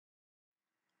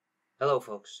Hello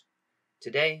folks,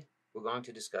 today we're going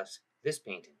to discuss this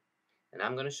painting and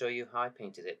I'm going to show you how I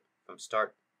painted it from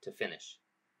start to finish.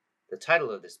 The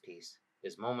title of this piece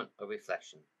is Moment of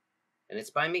Reflection and it's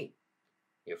by me,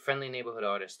 your friendly neighborhood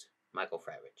artist, Michael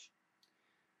Fratrich.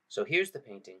 So here's the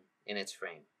painting in its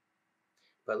frame,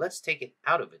 but let's take it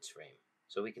out of its frame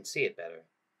so we can see it better.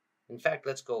 In fact,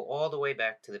 let's go all the way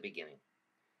back to the beginning.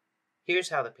 Here's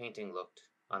how the painting looked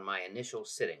on my initial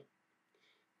sitting,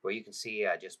 where you can see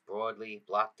I just broadly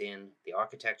blocked in the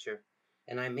architecture,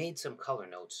 and I made some color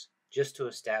notes just to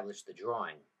establish the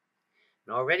drawing.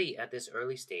 And already at this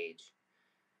early stage,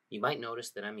 you might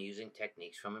notice that I'm using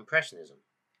techniques from Impressionism.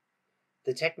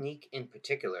 The technique in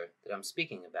particular that I'm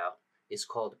speaking about is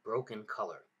called broken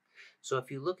color. So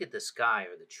if you look at the sky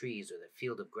or the trees or the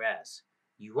field of grass,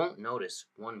 you won't notice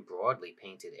one broadly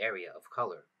painted area of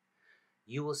color.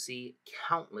 You will see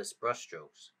countless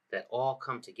brushstrokes that all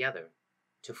come together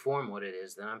to form what it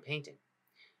is that I'm painting.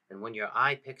 And when your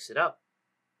eye picks it up,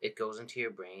 it goes into your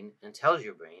brain and tells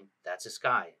your brain, that's a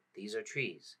sky, these are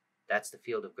trees, that's the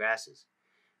field of grasses.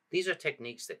 These are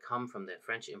techniques that come from the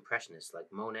French Impressionists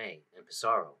like Monet and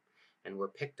Pissarro, and were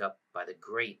picked up by the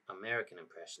great American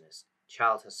Impressionists,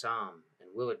 Charles Hassam and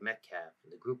Willard Metcalf,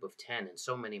 and the Group of 10, and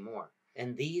so many more.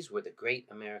 And these were the great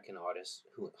American artists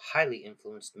who highly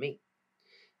influenced me.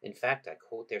 In fact, I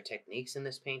quote their techniques in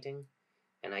this painting,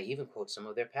 and I even quote some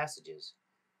of their passages.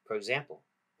 For example,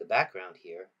 the background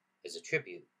here is a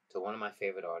tribute to one of my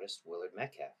favorite artists, Willard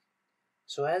Metcalf.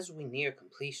 So as we near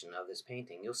completion of this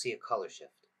painting, you'll see a color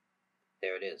shift.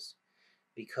 There it is.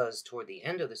 Because toward the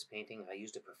end of this painting, I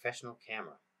used a professional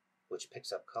camera, which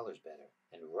picks up colors better.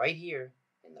 And right here,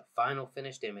 in the final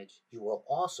finished image, you will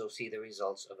also see the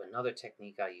results of another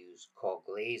technique I use called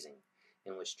glazing,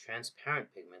 in which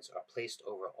transparent pigments are placed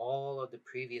over all of the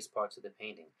previous parts of the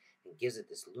painting and gives it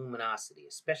this luminosity,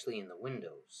 especially in the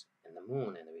windows and the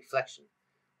moon and the reflection,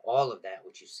 all of that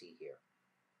which you see here.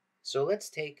 So let's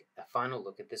take a final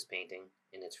look at this painting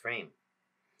in its frame.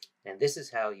 And this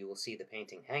is how you will see the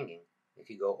painting hanging if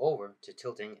you go over to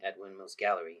Tilting at Windmills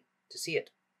Gallery to see it.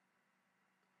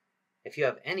 If you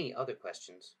have any other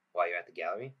questions while you're at the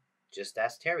gallery, just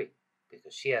ask Terry,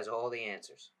 because she has all the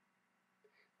answers.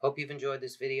 Hope you've enjoyed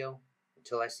this video.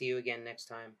 Until I see you again next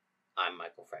time, I'm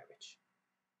Michael Fratrich.